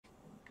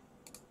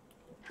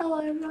Hello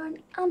everyone,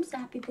 I'm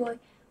Zappy Boy.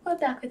 We're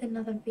back with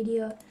another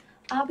video.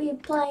 I'll be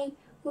playing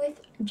with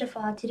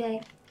Jafar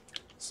today.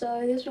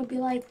 So this will be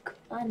like,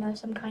 I don't know,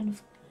 some kind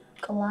of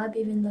collab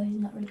even though he's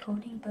not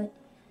recording, but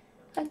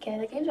okay,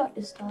 the game's about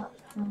to start.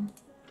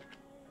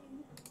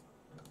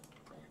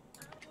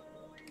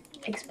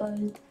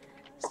 Exposed.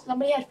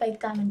 Somebody had fake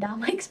diamond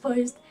armor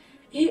exposed.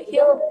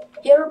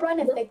 Herobrine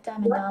had fake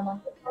diamond armor.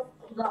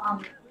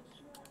 The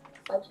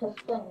chest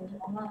thing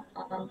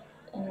and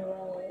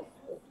anyway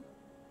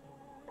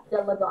the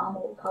leather armor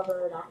will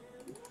cover it up.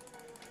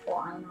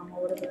 Or iron armor,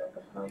 whatever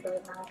the hell they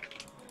have.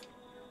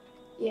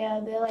 Yeah,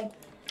 they're like,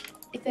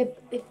 if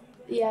we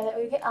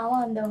get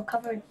armor and they'll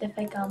cover the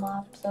fake armor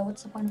up, so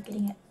what's the point of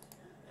getting it?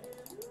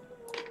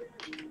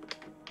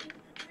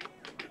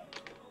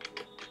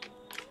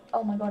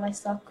 Oh my god, I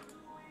suck.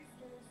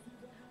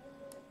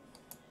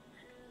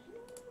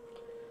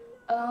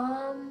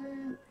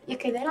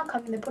 Okay, they're not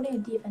coming, they're putting a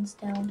defense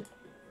down.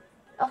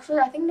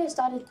 Actually, I think they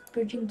started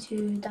bridging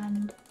to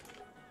diamond.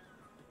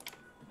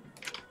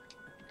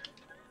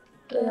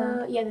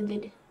 Yeah, they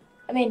did.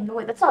 I mean,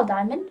 wait, that's not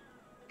diamond.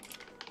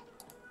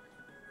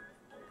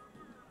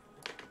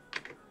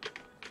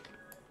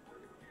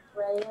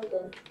 I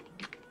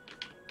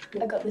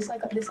got this, I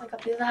got this, I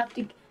got this. I have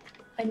to,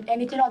 I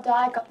need to not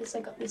die. I got this,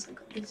 I got this, I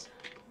got this.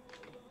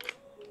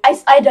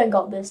 I don't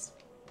got this.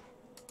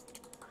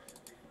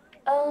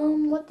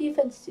 What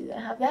defense do they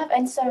have? They have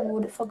endstone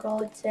wood, for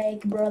God's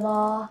sake,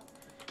 brother.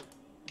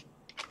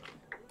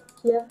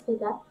 Do you have a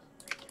pickaxe?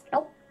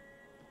 Nope.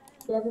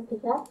 Do you have a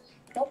pickaxe?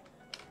 Nope.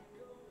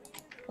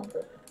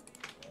 Okay.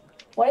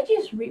 Why did you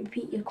just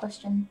repeat your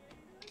question?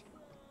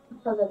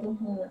 Because I didn't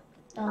hear you.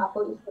 Oh. I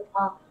thought you said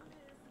huh.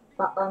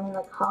 But I mean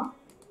like huh?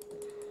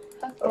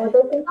 Okay. Oh,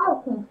 they think I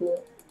was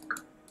confused.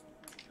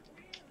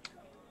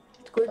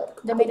 It's good.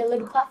 They made a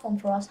little platform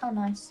for us. How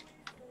nice.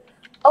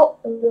 Oh.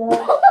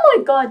 Yeah. Oh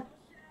my god.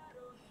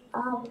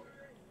 Um,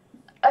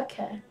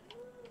 Okay.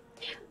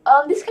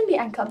 This can be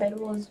Uncut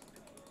bedwars.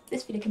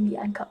 This video can be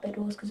Uncut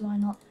bedwars because why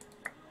not?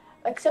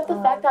 Except the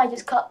fact that I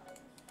just cut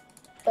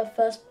the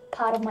first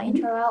part of my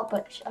intro out,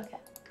 but okay.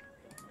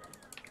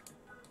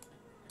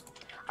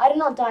 I did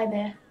not die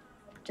there.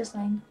 Just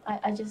saying.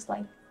 I just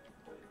like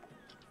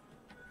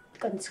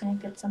got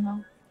disconnected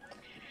somehow.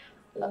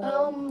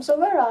 yeah. So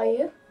where are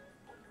you?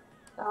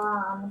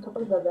 I'm on top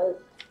of the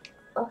base.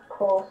 Of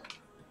course.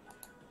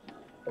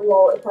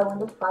 Lol, if I win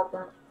this fight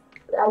then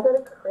I got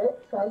a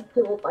crit, so I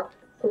deal like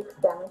 6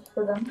 damage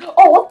to them.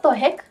 Oh, what the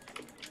heck?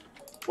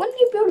 When did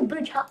you build a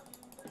bridge, huh?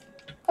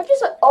 I just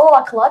like, oh,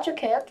 I clutch,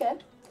 okay.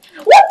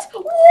 What?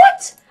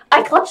 What?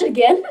 I clutch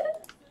again?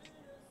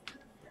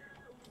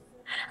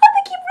 How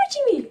they keep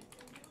reaching me?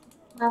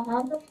 My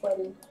hands are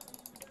sweaty.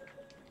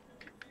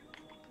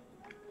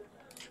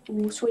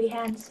 Ooh, sweaty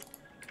hands.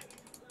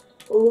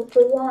 Ooh,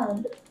 sweaty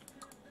hands.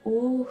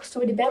 Ooh,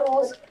 sweaty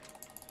bedwars.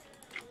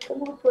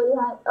 Ooh, sweaty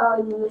hands. Oh,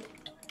 you.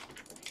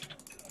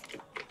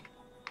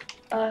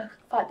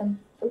 Fight them.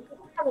 If you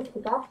don't have a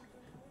pickaxe,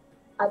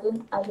 I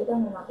didn't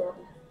with my bed.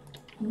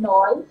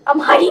 Nice. I'm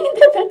hiding in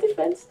the bed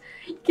defense.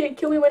 You can't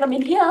kill me when I'm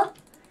in here.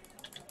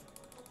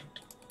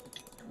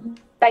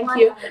 Thank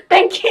you.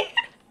 Thank you.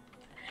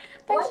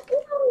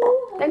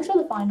 Thanks for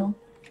the final.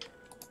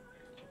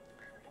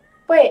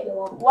 Wait,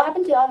 what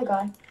happened to the other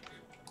guy?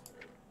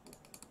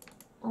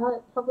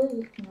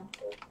 Probably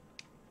disconnected.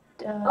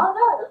 Uh, Oh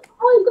no!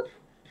 Oh, you got.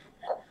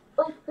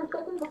 Like, the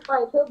second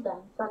before I killed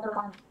them, so I got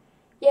one.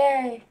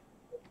 Yay.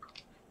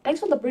 Thanks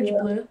for the bridge,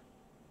 Blue.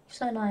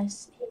 So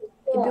nice.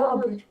 You built a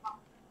bridge.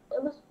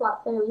 It was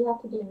flat, so we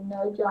had to do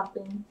no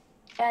jumping.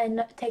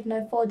 And take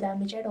no fall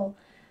damage at all.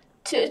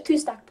 Two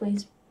stack,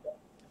 please.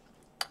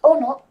 Or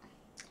not.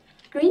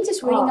 Green's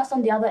just reading us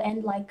on the other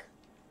end, like,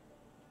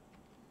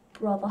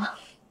 brother.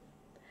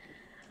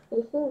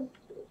 This is.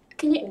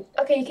 Can you?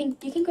 Okay,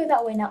 you can go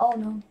that way now. Oh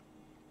no.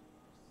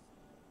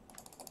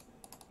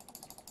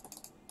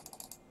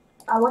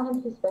 I want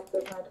him to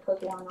spectate mode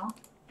because why not?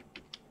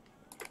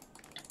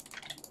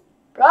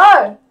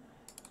 Bro.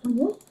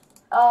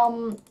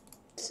 Mm-hmm.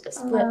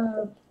 Split.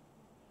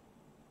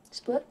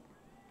 Split.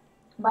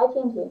 My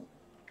team team.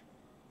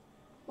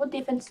 What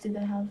defense do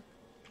they have?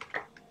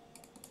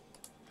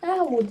 I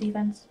have wood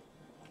defense.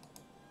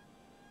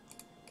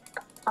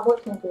 I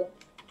bought team team.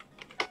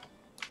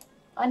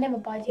 I never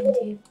buy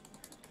TNT.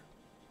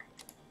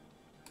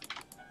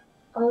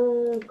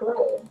 Oh,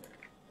 great.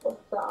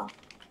 What's up?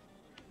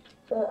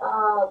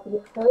 So, we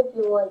heard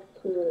you like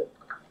to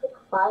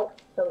fight,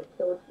 so we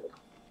killed you.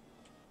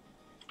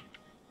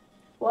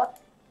 What?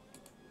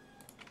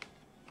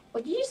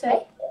 What did you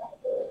say?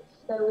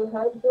 So we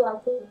heard you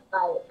like to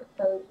fight,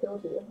 so we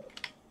killed you.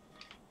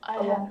 A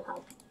long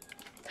time.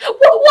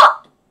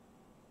 What?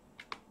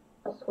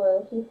 I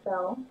swear if you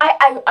fell.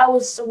 I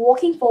was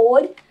walking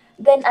forward,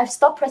 then I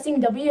stopped pressing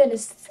W and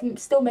it's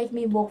still making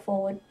me walk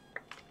forward.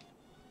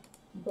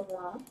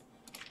 Bruh.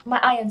 My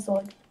iron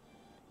sword.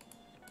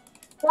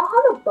 They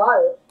have a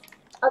bow.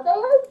 Are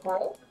they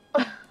okay?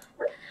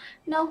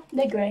 No,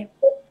 they're grey.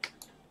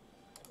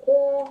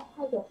 Yeah,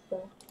 I guess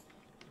so.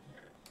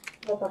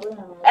 Yeah, probably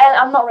not. And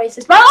I'm not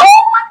racist, but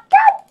oh my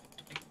god!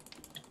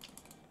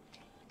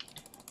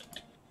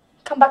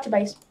 Come back to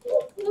base.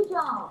 Good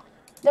job.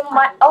 Never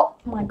mind. Oh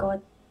my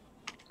god.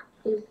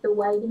 He's still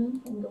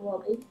waiting in the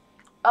lobby.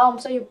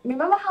 So you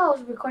remember how I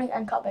was recording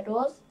Uncut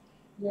bedwars?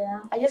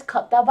 Yeah. I just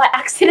cut that by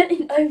accident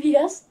in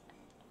OBS.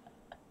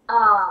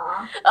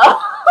 Ah.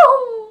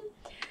 Oh.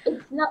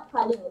 It's not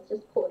cutting, it's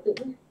just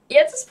pausing.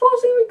 Yeah, it's just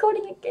pausing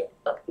recording again.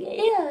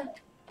 Yeah.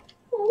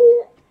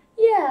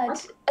 Yeah.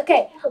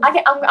 Okay.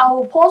 I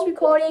will pause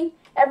recording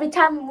every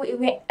time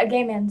a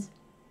game ends.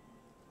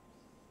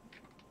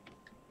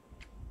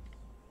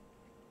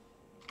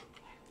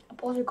 I'll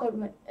pause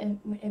recording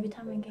every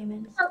time a game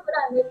ends. How could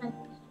I make my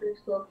history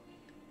slow?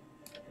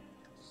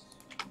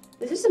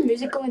 This is some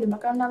music going in the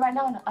background now right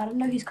now, and I don't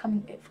know who's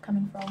coming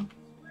from.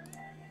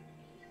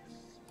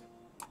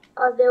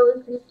 There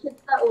was these kids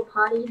that were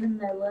partying and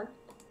they left.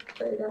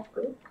 So that's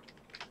good.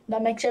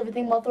 That makes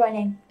everything more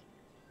threatening.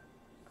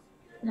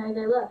 No,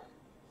 they left.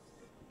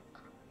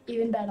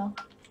 Even better.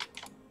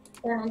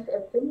 That makes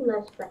everything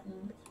less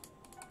threatening.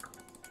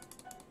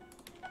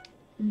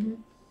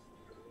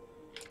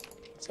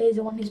 So he's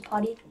the one who's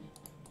partied.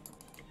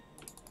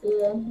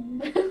 Yeah.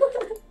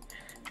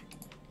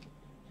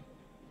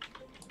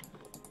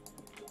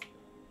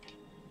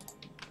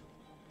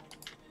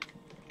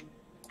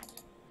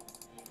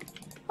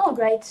 Oh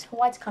great,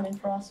 White's coming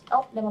for us.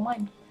 Oh, never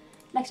mind.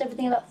 Makes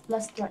everything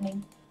less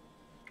threatening.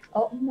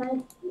 Oh,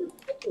 Nice.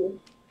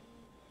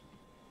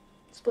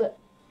 split.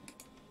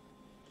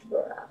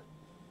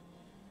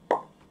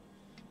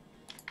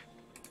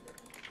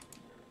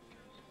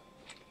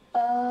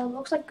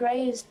 Looks like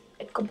Grey is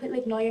completely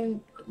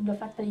ignoring the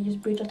fact that he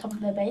just breached on top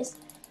of their base.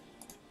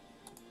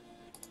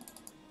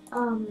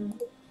 I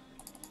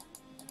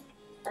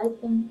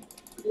think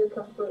you're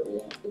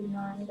completely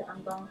ignoring that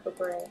I'm going for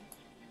Grey.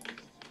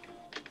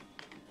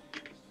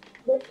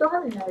 They still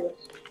haven't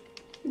noticed.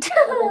 They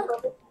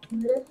probably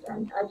noticed,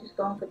 and I just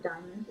going for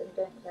diamonds and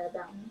don't care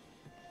about me.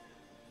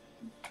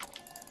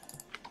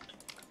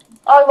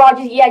 Oh wow,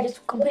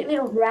 just completely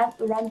ran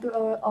through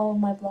all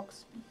my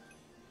blocks.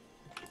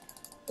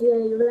 Yeah,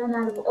 you ran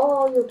out of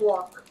all your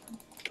blocks.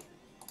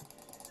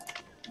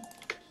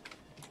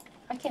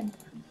 I can't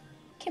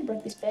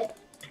break this bed.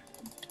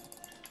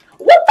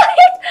 What the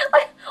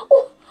heck?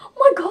 Oh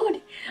my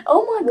god!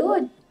 Oh my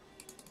god!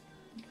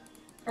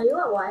 Are you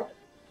at white?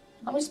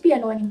 I must be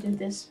annoying to do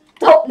this.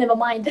 Oh, never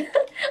mind. I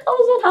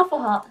was on half a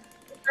heart.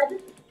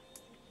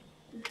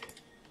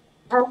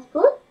 That's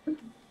good.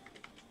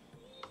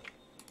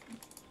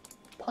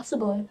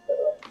 Possible.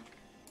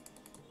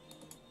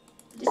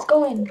 Just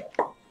go in.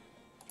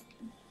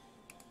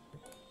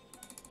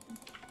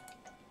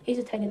 He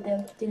hesitated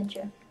there, didn't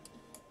you?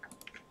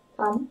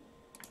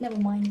 Never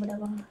mind,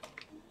 whatever.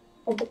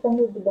 I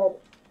defended the bed.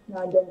 No,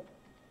 I didn't.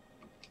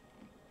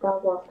 That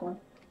was last one.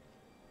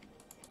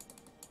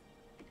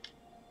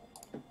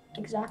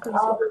 Exactly.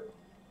 So.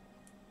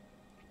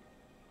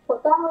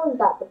 What the hell is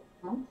that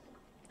defense?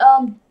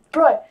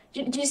 Bro,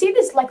 do you see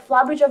this like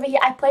flower bridge over here?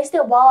 I placed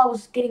it while I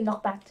was getting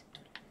knocked back.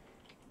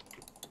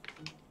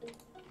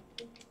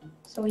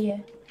 So yeah.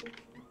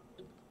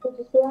 Did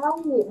you see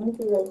how he hit me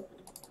through those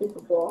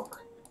stupid blocks?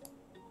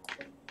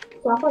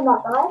 Jump on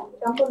that guy.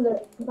 Jump on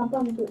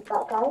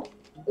that guy.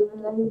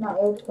 Even though he's not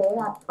AFK,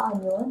 I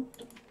knew him.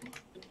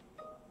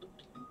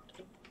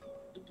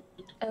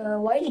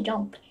 Why did you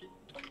jump?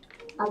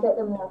 I'll get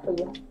them more for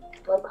you.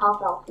 Like half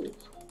health each.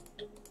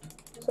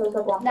 So it's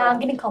like one. Nah, I'm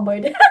getting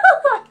comboed.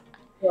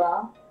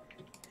 Yeah.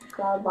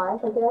 Grab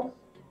life, I guess.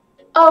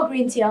 Oh,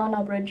 green's here on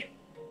our bridge.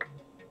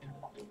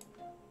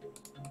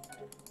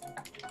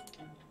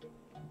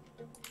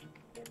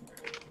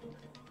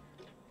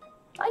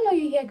 I know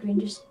you're here, Green.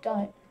 Just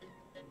don't.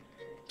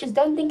 Just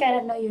don't think I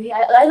don't know you're here.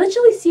 I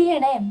literally see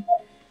your name.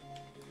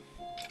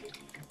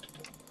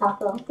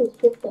 Half he's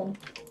 15.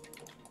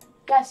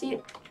 Yeah, I see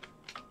it.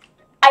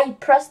 I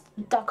pressed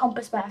the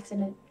compass by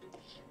accident.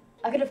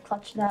 I could have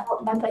clutched that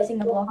by placing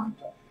the block.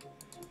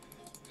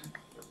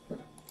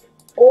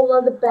 All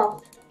are the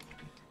best.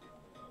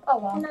 Oh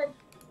wow.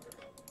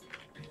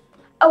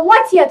 Oh,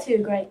 White's here too.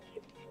 Great.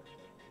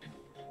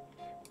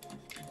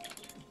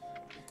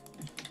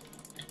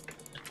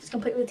 Just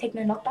completely take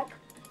no knockback.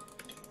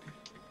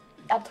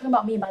 I'm talking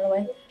about me, by the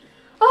way.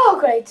 Oh,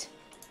 great.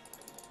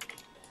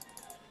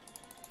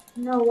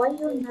 No, why are you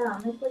doing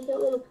that? Make like a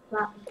little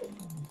platform.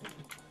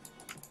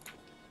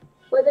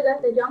 Where they go?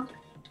 They jumped.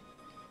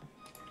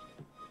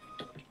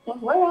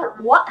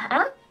 What?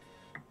 Huh?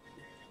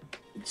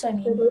 So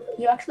mean.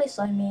 You're actually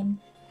so mean.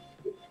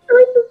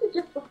 This is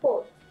just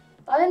before.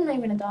 I didn't know you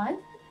were gonna die.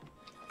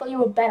 I thought you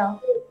were better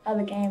at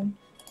the game.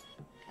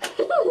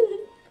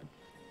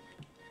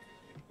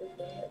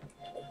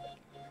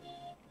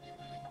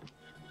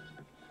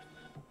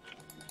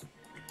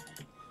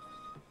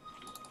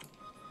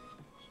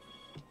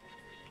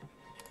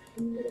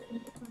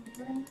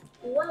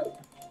 Wait.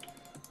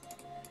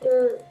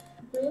 The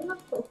green was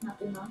supposed not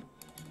be enough.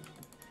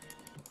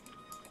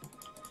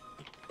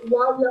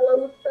 While yellow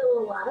was still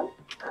alive.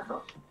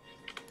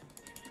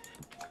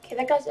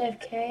 Okay, that guy's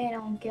AFK and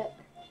I'll get...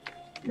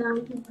 Now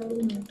we can play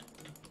me.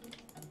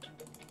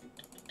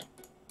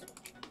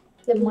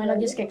 Then why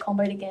not just get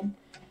comboed again?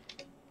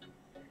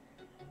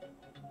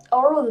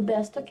 Oral the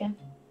best, okay.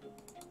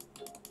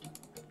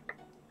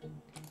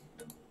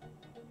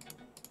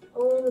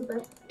 All the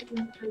best in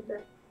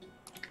the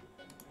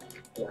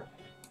yeah.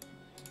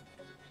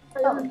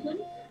 Are you on the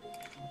team?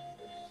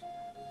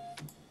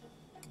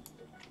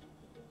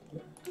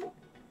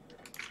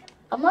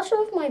 I'm not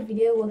sure if my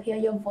video will hear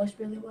your voice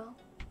really well.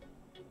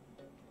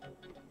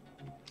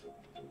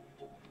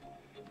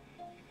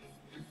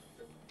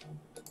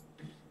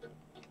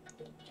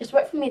 Just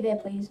wait for me there,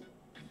 please.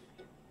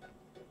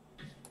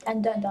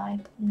 And don't die.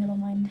 Never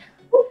mind.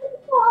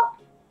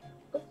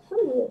 It's so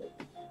weird.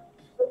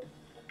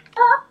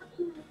 Ah!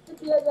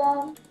 It's you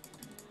again.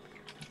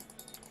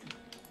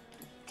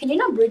 Can you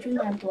not bridge with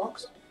my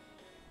blocks?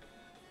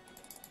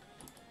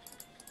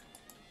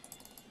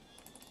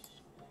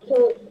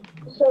 So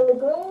the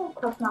green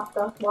cross knocked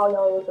us while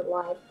yellow was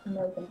alive.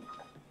 Amazing.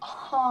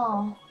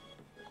 Huh.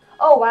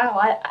 Oh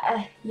wow,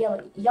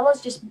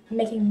 yellow's just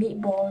making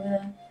meatball over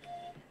there.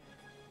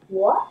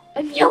 What?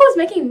 And yellow's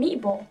making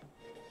meatball.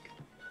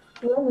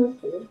 Let me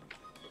see.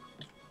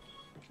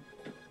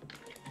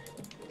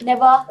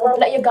 Never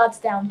let your guards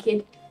down,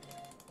 kid.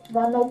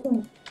 They're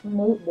making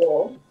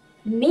meatball.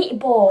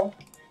 Meatball.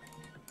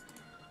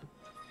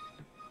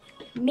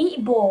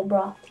 Meatball,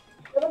 bruh.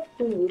 What a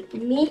food.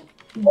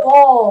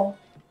 Meatball.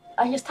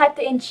 I just typed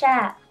it in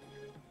chat.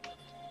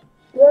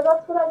 Yeah,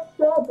 that's what I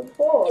said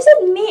before. You said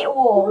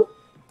meatball.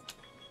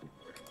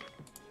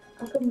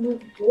 I said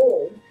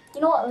meatball.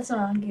 You know what? Let's not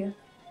argue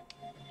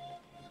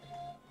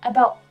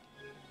about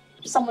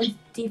someone's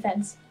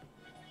defense.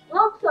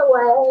 Not the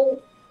way.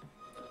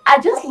 I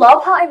just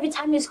love how every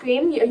time you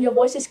scream, your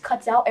voice just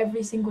cuts out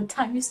every single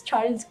time you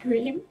try to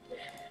scream.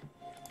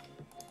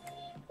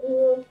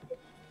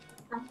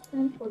 I'm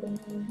trying for the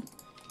name.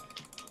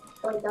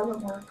 But it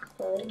doesn't work,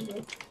 so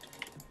yeah.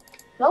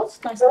 Well,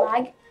 it's nice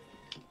lag.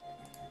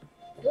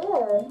 Yeah,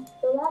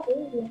 so that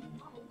is it.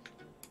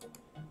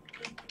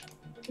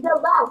 The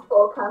lag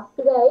forecast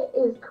today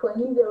is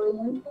 20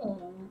 billion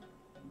ping.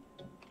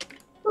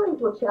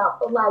 Please watch out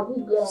for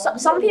laggy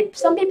games.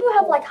 Some people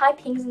have like high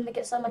pings and they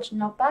get so much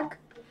knockback.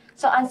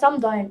 And some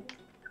don't.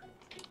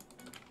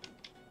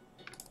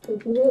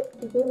 Did you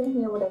even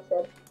hear what I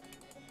said?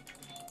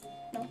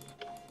 No.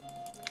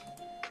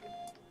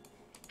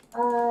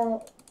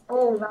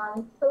 Hey Ryan,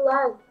 it's the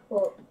lag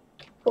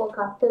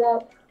forecast today.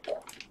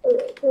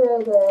 Today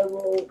there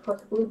will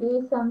possibly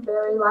be some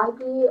very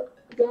laggy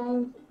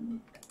games.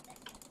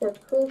 So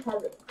please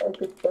have a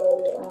good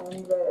day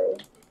and very...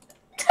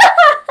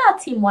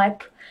 Team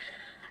wipe.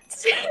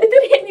 It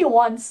didn't hit me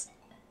once.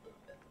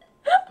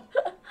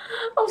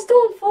 I'm still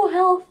on full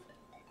health.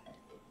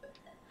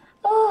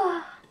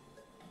 Oh.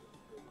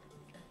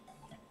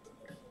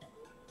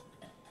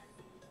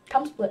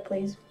 Come split,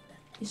 please.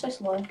 You're so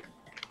slow.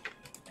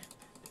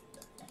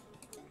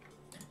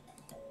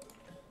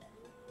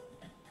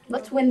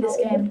 Let's win this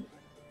game.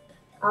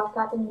 I'll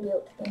start in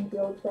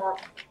build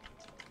chat.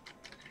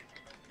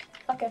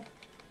 Okay.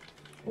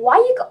 Why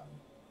you go?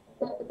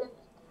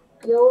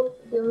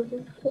 There was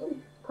this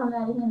kid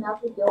commenting in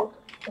the guild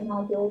in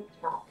my guild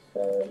chat,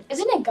 so...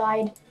 Isn't it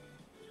guide?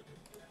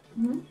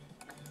 Hmm?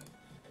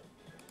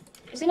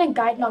 Isn't it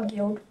guide, not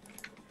guild?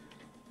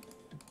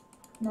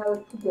 No,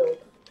 it's a guild.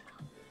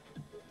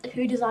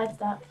 Who decides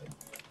that?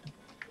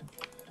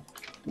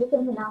 You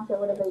can pronounce it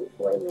whatever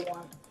way you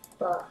want,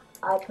 but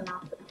I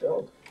pronounce it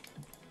guild.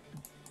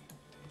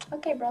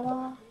 Okay,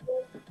 brother.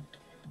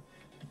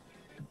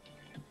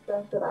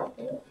 That's what I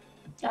think.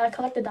 I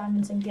collect the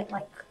diamonds and get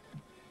like,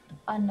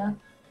 I don't know.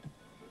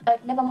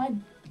 Never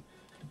mind.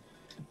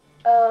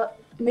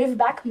 Move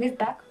back, move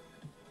back.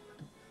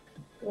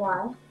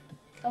 Why?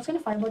 I was gonna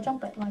fireball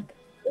jump it, like.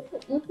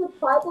 You could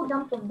tribal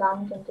jump from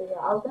diamonds into here.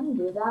 I was gonna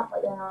do that,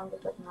 but then I'm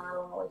just like, no, I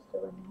don't wanna waste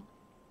it right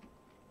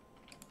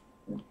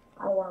now.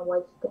 I don't wanna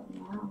waste it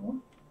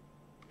now.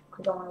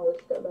 I don't wanna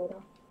waste it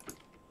later.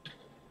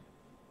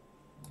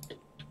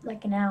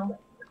 Like now.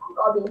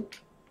 Bobby.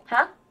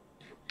 Huh?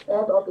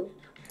 Yeah, Bobby.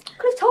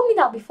 Could have told me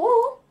that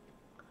before.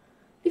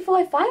 Before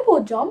I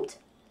fireball jumped.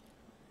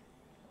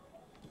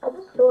 I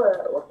just saw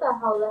it. What the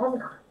hell? They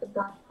haven't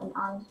done an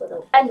iron sort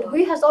of. And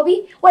who has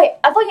Obby? Wait,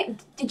 I thought you...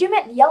 Did you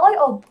mean yellow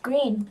or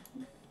green?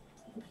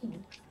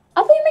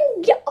 I thought you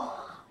meant...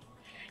 Oh,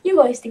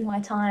 you're wasting my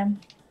time.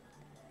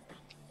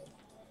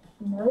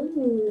 No,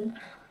 you.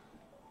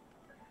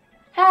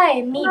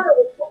 Hey, me... No,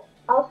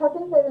 I was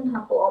hoping they didn't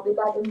have Bobby,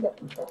 but I didn't get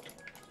them first.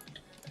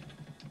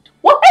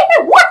 What?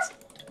 Hey, what?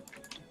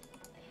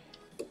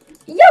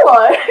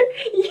 Yellow?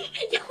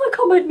 Yellow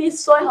comboed me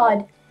so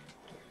hard.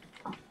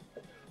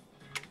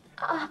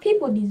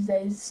 People these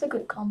days, so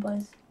good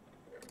combos.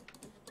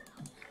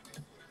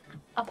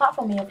 Apart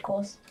from me, of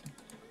course.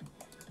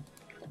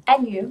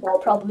 And you,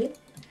 probably.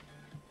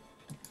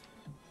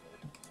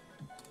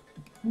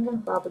 I'm gonna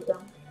grab a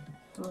jump.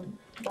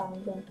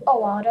 Oh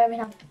wow, I don't even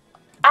have...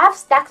 I have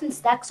stacks and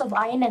stacks of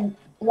iron and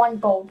 1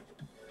 gold.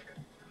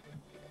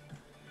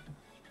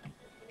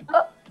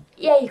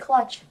 Yeah, you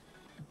clutch.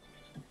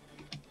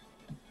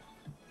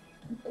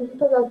 Just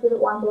because I did it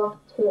one block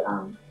too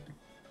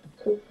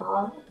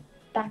far.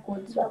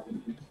 Backwards.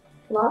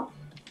 What?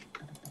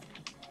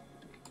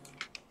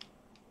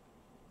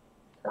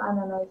 I'm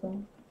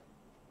amazing.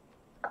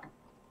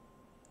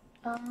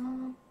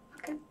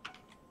 Okay.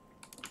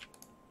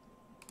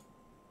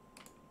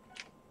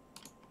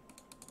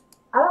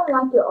 I don't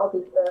like your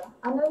obby, sir.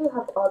 I know you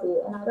have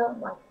obby, and I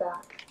don't like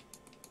that.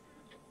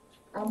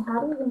 And how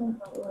do you even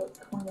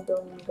like 20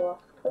 billion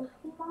blocks?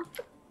 Question mark?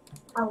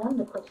 I won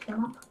the question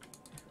mark.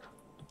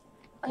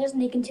 I just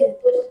sneak into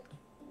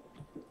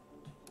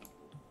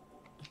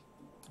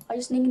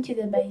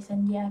the base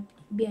and yeah,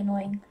 be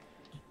annoying.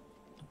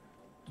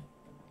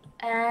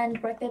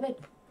 And wreck their bed.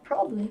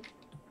 Probably.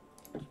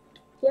 Have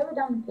you ever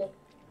done this?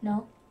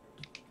 No.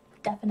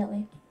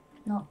 Definitely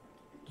not.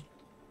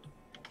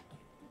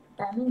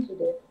 That means you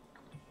did.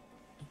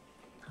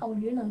 How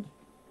would you know?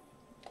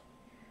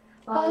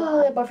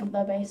 Oh, they're both at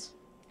their base.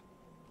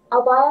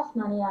 I'll buy us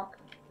maniac.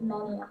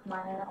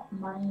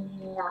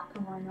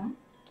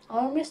 I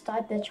almost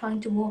died there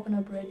trying to walk on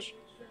a bridge.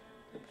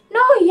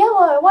 No,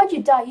 yellow! Why'd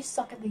you die? You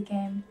suck at the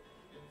game.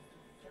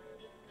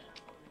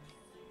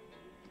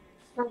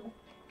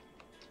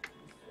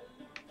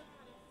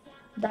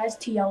 Dies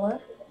to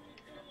yellow.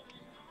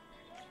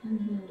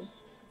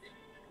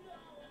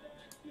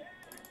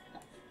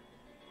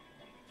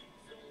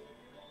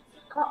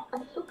 I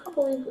still can't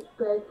believe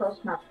Grey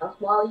crossed us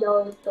while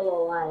Yellow is still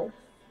alive.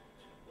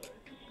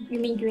 You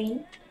mean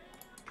green?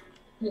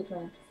 You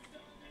can.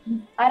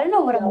 I don't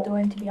know what I'm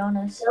doing, to be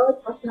honest. Yellow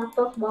crossed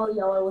us while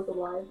Yellow was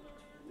alive.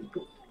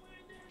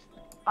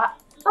 I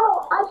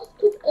just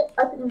keep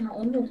opening my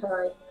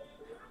inventory.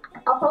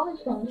 I'll probably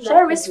change that. Should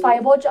I risk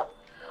fireball jump?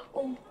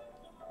 Oh.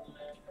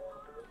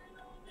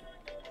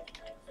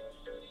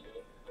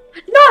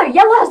 No!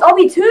 Yellow has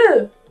obby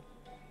too!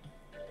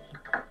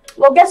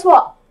 Well, guess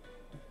what?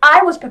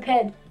 I was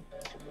prepared.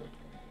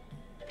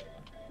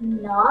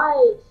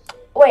 Nice.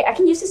 Wait, I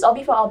can use this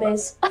obby for our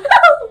base. I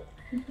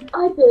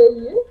dare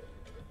you.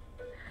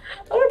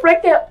 I want to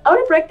break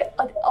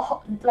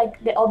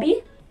the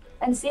obby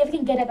and see if we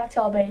can get it back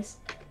to our base.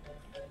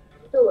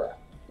 Do it.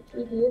 If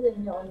you do,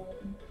 then you're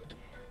amazing.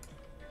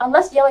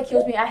 Unless yellow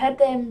kills me, I heard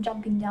them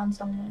jumping down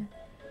somewhere.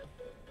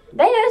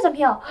 They notice I'm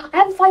here. I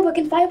have a fireball.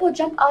 Can fireball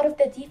jump out of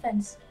their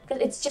defense?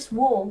 Because it's just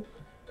wall.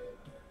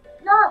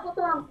 No, that's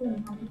what I'm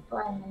saying. I'm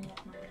flying.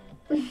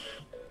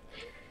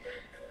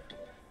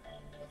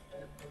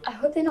 I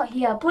hope they're not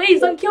here. Please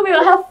don't kill me.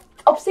 I have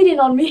obsidian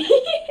on me.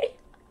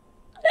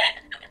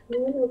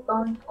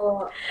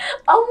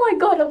 Oh my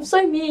god, I'm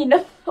so mean.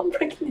 I'm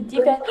breaking the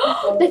defense.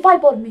 They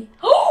fireballed me.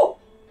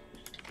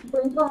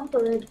 Bring on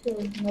for red too.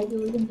 Maybe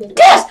we can get.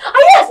 Yes!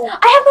 Yes!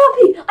 I have my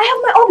obby! I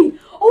have my obby!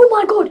 Oh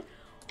my god!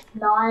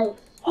 Nice.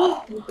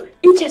 Oh,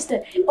 you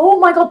chested. Oh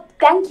my god,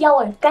 thank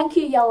yellow. Thank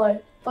you,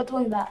 yellow, for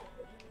doing that.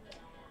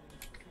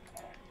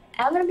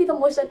 I'm gonna be the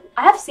most.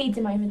 I have seeds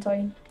in my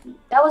inventory.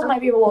 That was my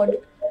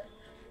reward.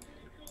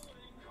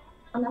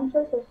 And I'm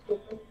so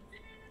stupid.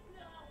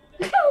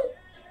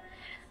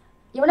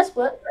 You wanna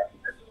split?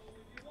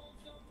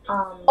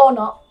 Or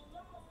not?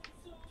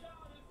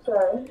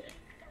 Sorry.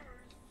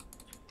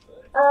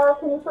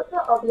 Can you put the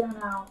obby on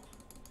our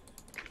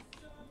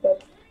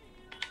bed?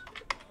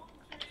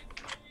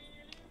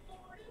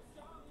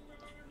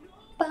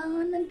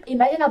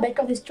 Imagine our bed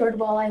got destroyed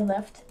while I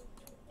left.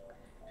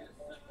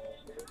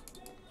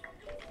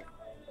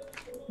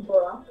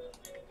 Bruh.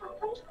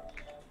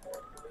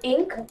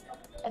 Ink?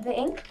 Are they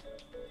ink?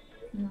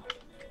 No.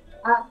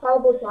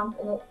 Fireball jumped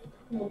and it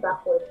moved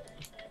backwards.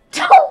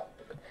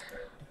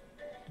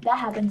 That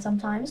happens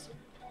sometimes.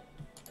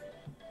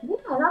 Yeah,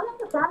 and I'm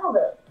not a fan of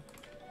it.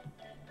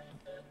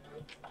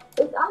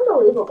 It's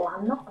unbelievable.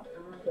 I'm not a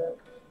fan of it.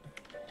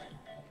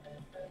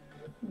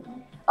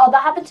 Oh,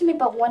 that happened to me,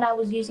 but when I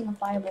was using a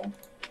fireball.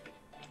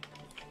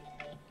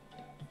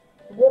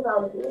 Yeah, but I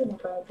was using a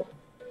fireball.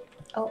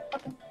 Oh,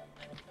 okay.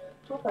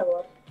 Of course I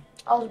was.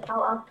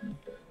 How often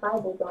is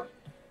fireball jump?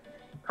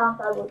 How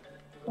fireball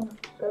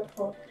go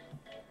for?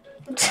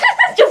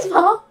 Just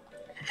fall.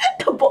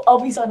 The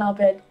obby's on our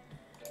bed.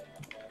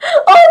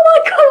 Oh my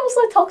god, I'm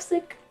so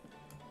toxic.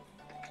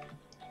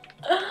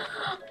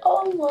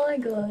 Oh my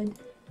god.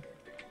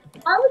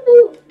 I would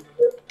do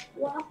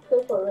last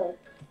go for red.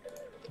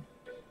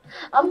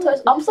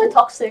 I'm so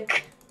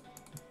toxic.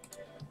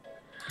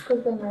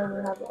 Because they know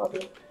we have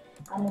obby.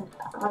 I mean,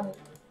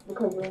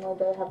 because we know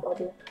they have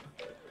obby.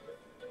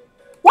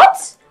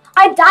 What?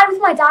 I died with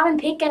my diamond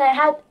pick and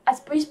I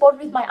respawned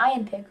with my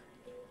iron pick.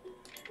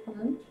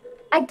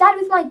 I died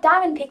with my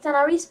diamond pick and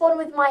I respawned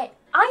with my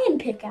iron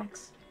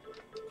pickaxe.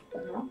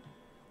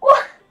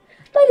 What?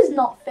 That is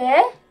not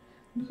fair.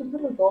 You should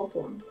have a gold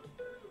one.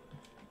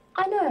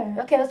 I know.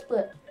 Okay, let's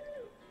split.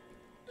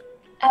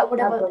 At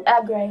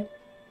grey.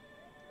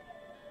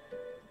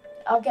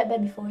 I'll get there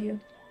before you.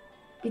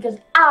 Because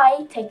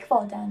I take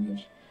 4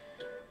 damage.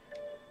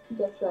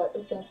 Guess at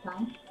the same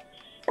time.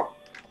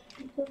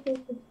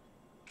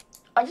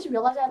 I just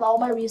realized I have all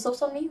my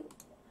resources on me.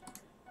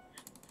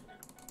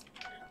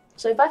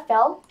 So if I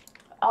fell,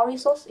 our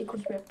resource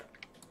equals rip.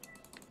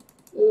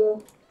 Yeah,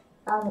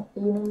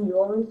 even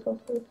your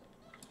resources.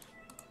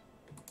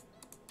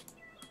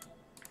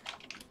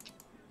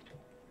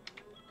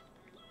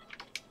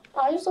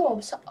 I just saw.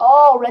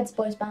 Oh, red's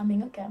boy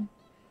spamming. Okay.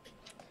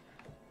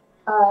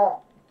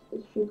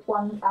 Shoot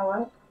one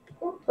arrow.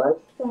 Yeah,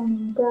 both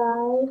spamming,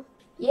 guys.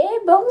 Yeah,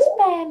 both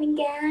spamming,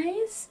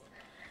 guys.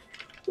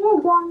 Yeah,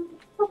 John.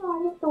 Come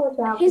on, just watch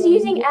out. He's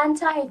using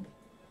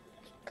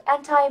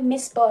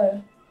anti-miss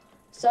bow,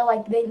 so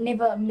like they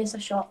never miss a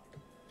shot.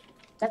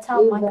 That's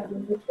how my.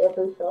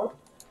 Every shot.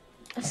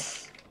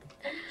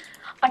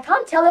 I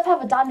can't tell if I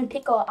have a diamond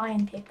pick or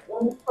iron pick.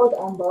 One is called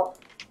Amber.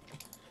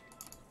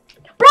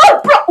 Bro,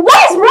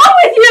 what is wrong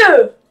with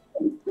you?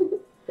 You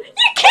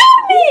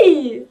killed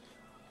me!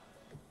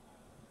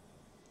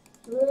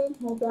 Really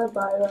take that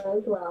bio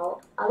as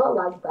well. I got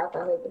lagged back.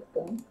 I hate this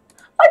game.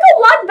 I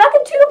got lagged back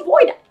into the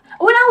void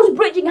when I was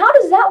bridging. How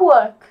does that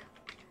work?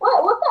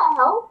 What the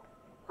hell?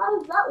 How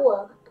does that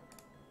work?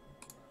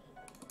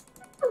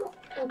 I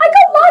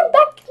got lagged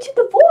back into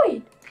the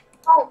void.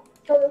 Right,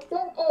 so the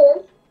thing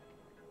is...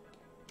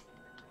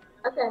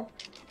 Okay,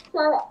 so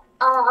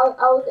I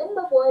was in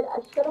the void, I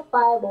shot a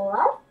fireball,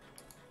 right?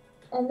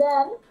 And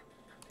then...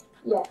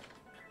 Yeah.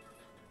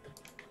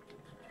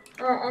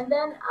 And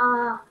then,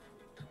 I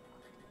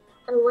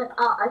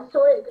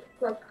saw it,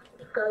 like,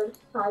 go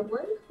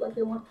sideways, like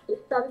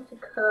it started to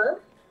curve.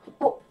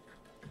 Oh.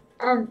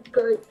 And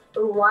go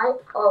right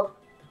of,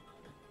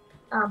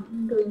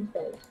 green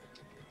space.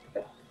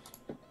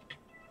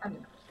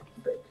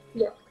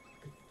 Yeah.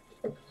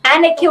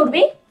 And it killed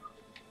me.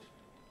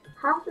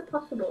 How is it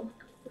possible?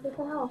 What the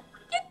hell?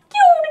 You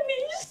killed me.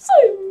 You're so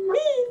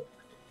mean.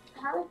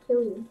 How did I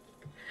kill you?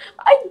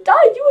 I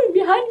died. You were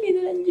behind me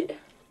then. You...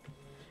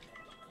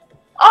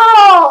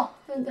 Oh!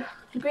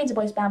 Green's a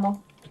boy spammer.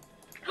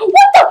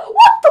 What the?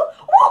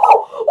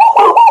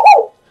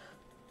 Whoa!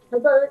 I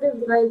thought it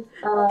was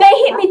They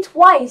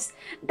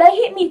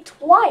hit me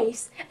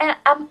twice. And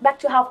I'm back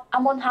to half.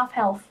 I'm on half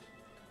health.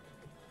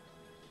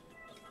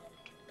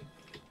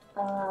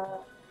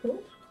 Cool.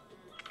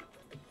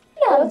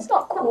 Yeah, that's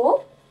not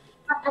cool.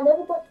 I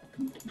never got...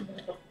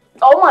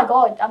 Oh my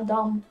god, I'm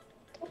dumb.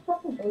 What's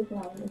fucking base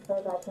now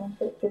because I can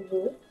switch to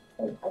Z.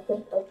 I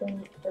kept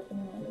opening in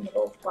the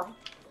middle twice.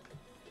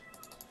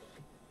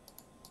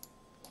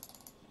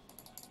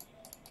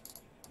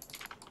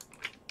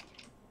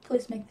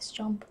 Please make this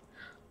jump.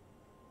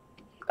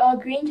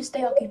 Green, just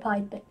stay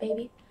occupied,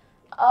 baby.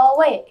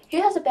 Wait, who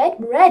has a bed?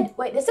 Red.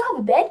 Wait, they still have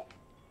a bed?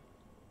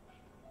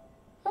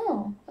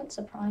 Oh, that's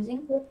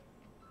surprising.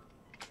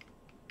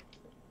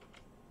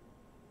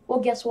 Well,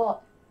 guess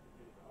what?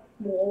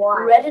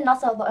 What? Red and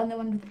us are the only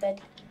one with a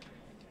bed.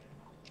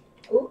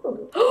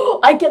 Ooh.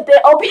 I get there.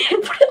 I'll be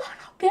and put it on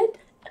our bed.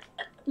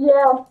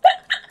 Yeah.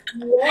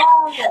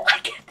 Yeah. I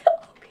get there.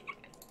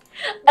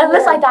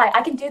 Unless I die.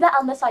 I can do that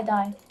unless I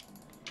die.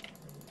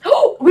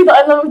 We're the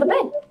only one with a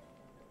bed.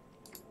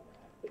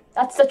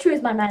 That's the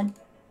truth, my man.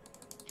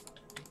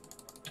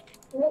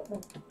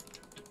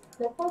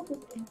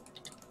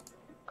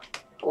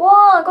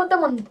 Whoa, I got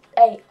them on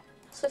 8.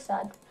 So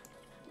sad.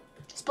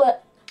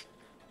 Split.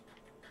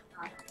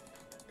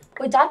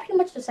 We died pretty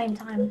much at the same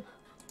time.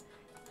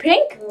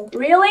 Pink?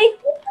 Really?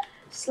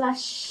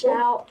 Slash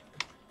shout.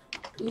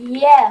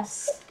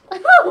 Yes.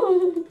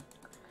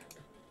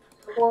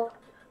 What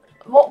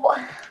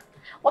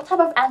type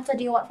of answer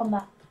do you want from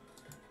that?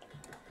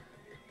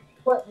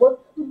 What?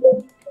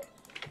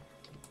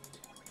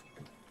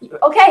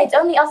 Okay, it's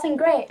only us and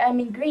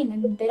green,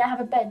 and they don't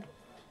have a bed.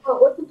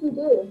 What did you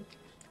do?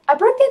 I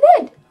broke their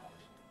bed.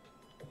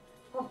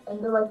 Oh,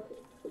 and they're like,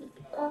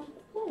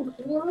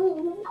 really?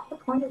 Isn't that the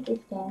point of this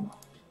game?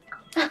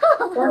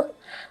 Well,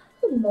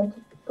 you meant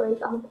to break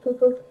other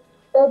people's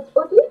beds,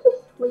 or do you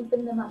just sleep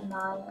in them at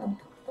night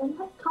and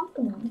have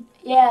company?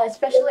 Yeah,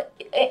 especially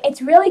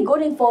it's really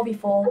good in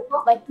 4v4.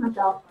 Like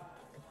myself.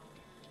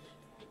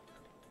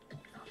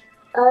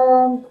 I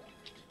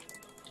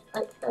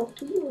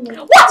see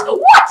you.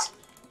 What?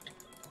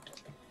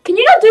 Can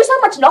you not do so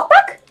much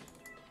knockback?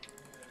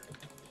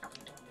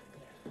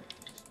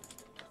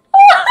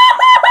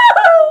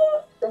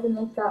 Doesn't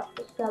make that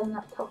starting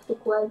that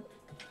toxic word.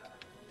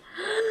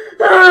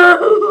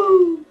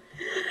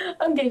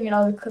 I'm getting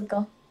another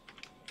cooker.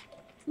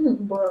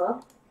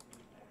 Bruh.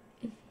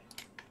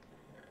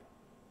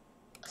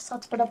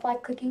 Starts butterfly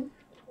cooking.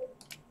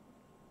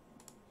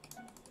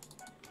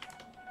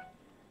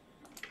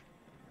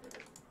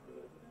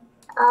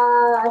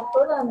 I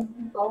thought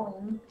I'm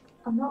going.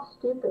 I'm not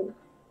stupid.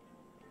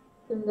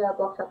 Even though I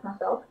blocked up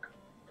myself.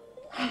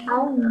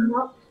 I'm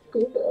not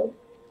stupid.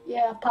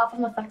 Yeah, apart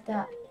from the fact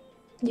that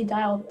you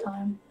die all the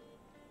time.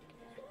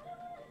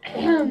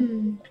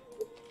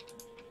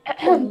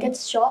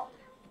 Gets shot.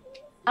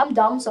 I'm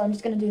dumb, so I'm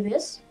just gonna do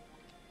this.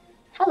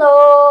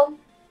 Hello.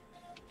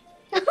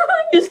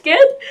 You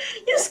scared?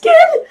 You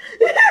scared?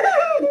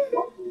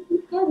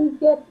 He's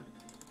scared.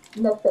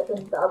 Next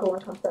second, the other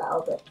one comes to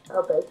our base.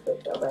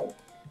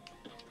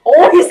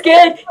 Oh, he's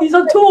scared. He's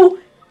on 2.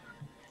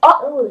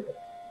 Oh,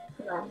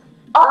 nice.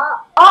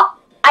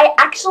 I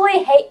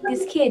actually hate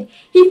this kid.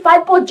 He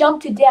 5-ball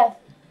jumped to death.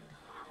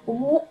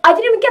 I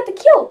didn't even get the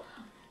kill.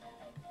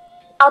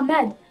 I'm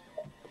mad.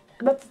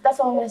 That's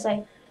all I'm gonna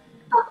say.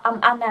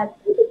 I'm mad.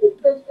 Look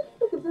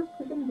at this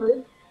freaking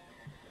bridge.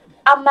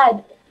 I'm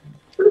mad.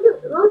 Look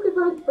at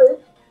this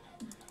bridge.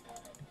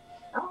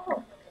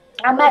 Oh.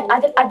 I'm mad.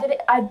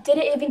 I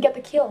didn't even get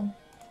the kill.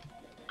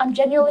 I'm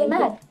genuinely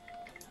mad.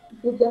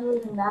 You're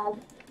genuinely mad.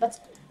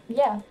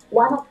 Yeah.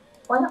 Why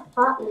not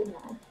partly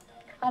mad?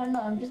 I don't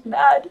know. I'm just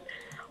mad.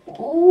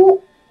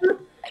 Ooh.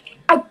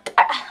 At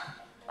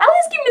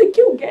least give me the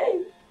kill,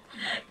 game.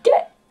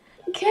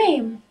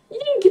 Game. You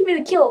didn't give me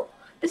the kill.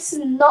 This is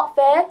not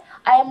fair.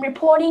 I am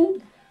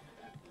reporting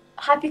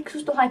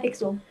Hypixel to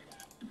Hypixel.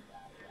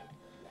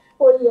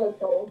 48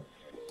 gold.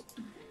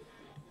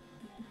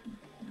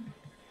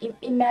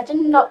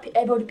 Imagine not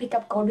able to pick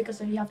up gold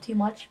because you have too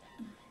much.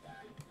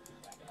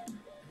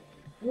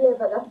 Yeah,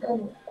 but that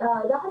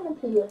happened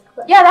to you.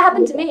 Yeah, that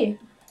happened to me.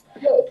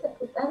 Yeah,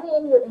 it's only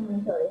in your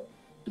inventory.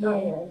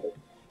 Yeah.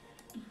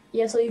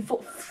 Yeah, so you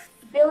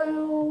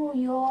fill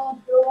your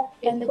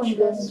in the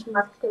chest.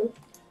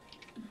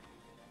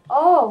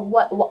 Oh,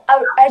 what?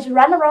 I just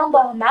ran around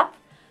the map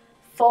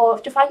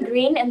to find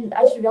green, and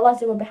I just realized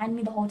they were behind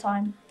me the whole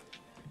time.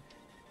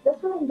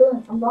 That's what I'm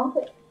doing. I'm going to,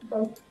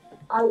 like,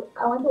 I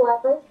went to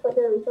White Base, but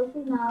the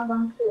resources now I'm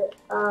going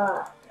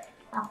to,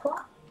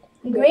 Aqua.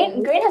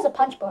 Green has a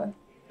punch bow.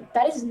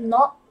 That is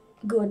not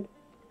good.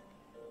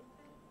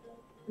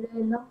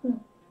 They knocked me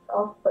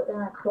off, but then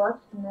I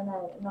clutched, and then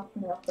I knocked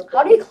me off.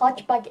 How do you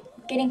clutch by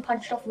getting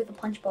punched off with a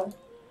punch bow?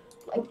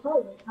 Like, how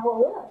it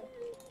works.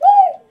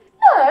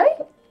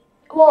 No.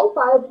 Well, if I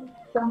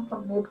jump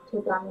from mid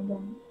to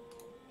diamond,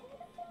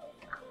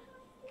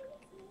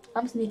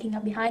 I'm sneaking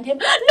up behind him.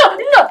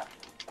 No!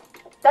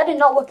 That did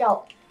not work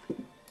out.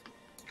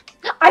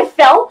 I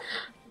fell,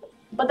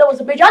 but there was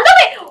a bridge under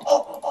me.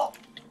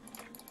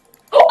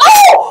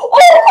 Oh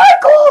my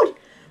god!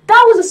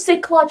 That was a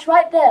sick clutch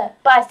right there,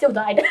 but I still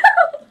died.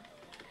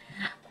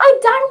 I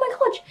died on my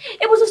clutch.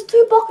 It was a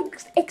 2-block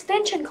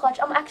extension clutch.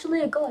 I'm actually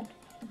a god.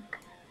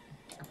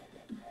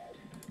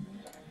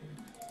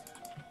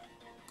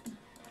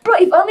 Bro,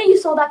 if only you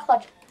saw that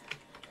clutch.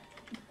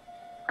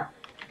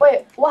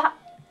 Wait, what?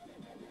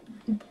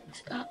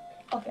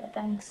 Okay,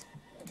 thanks.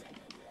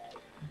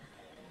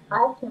 I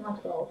have too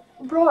much gold.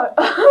 Bro.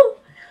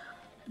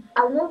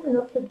 I've never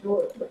enough to do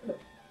it.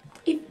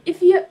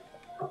 If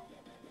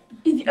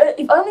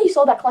only you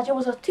saw that clutch, it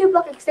was a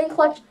 2-block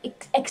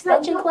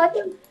extension clutch.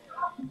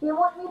 Do you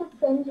want me to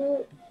send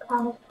you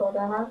how much gold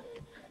I have?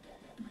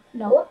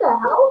 No. What the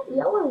hell?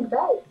 Yellow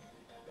base.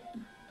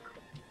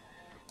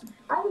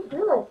 I just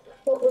realized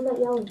what was that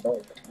yellow base.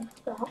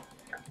 What the hell?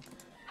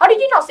 How did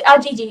you not see?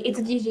 GG. It's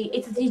a GG.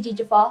 It's a GG,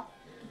 Jafar.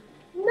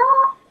 No!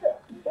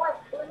 Wait,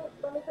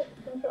 let me take a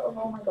screenshot of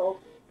all my gold.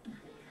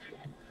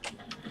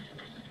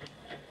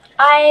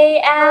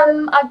 I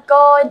am a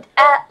god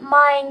at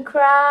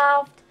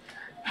Minecraft.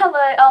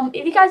 Hello,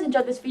 if you guys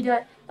enjoyed this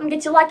video, don't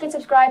forget to like and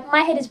subscribe.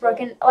 My head is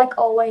broken, like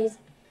always.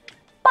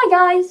 Bye,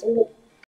 guys.